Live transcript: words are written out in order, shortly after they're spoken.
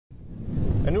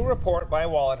A new report by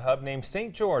Wallet Hub named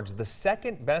St. George the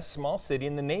second best small city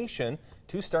in the nation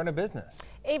to start a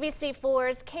business.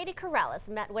 ABC4's Katie Corrales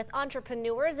met with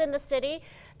entrepreneurs in the city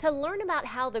to learn about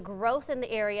how the growth in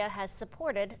the area has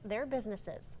supported their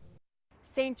businesses.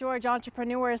 St. George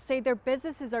entrepreneurs say their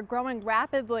businesses are growing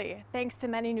rapidly thanks to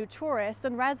many new tourists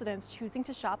and residents choosing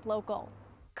to shop local.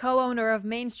 Co-owner of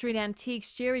Main Street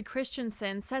Antiques, Jerry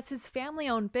Christensen, says his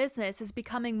family-owned business is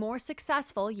becoming more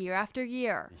successful year after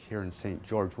year. Here in St.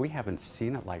 George, we haven't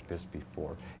seen it like this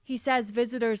before. He says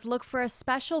visitors look for a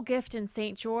special gift in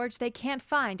St. George they can't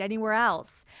find anywhere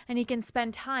else, and he can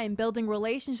spend time building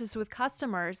relationships with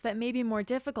customers that may be more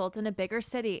difficult in a bigger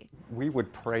city. We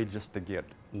would pray just to get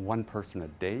one person a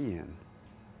day in.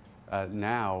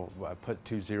 Now, put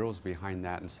 2 zeros behind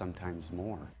that and sometimes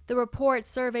more. The report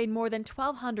surveyed more than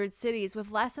 1,200 cities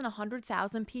with less than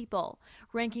 100,000 people,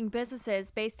 ranking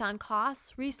businesses based on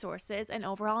costs, resources, and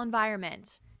overall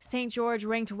environment. St. George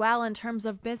ranked well in terms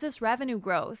of business revenue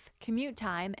growth, commute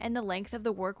time, and the length of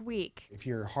the work week. If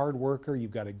you're a hard worker,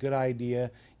 you've got a good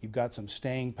idea, you've got some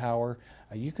staying power,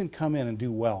 you can come in and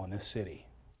do well in this city.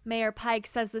 Mayor Pike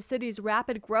says the city's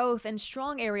rapid growth and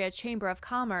strong area chamber of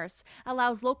commerce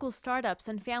allows local startups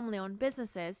and family-owned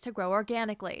businesses to grow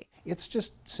organically. It's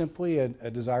just simply a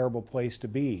desirable place to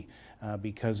be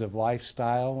because of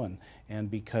lifestyle and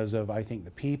because of, I think,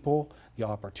 the people, the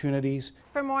opportunities.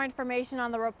 For more information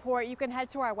on the report, you can head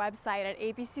to our website at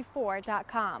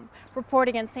abc4.com.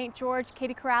 Reporting in St. George,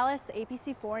 Katie Corrales,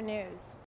 ABC4 News.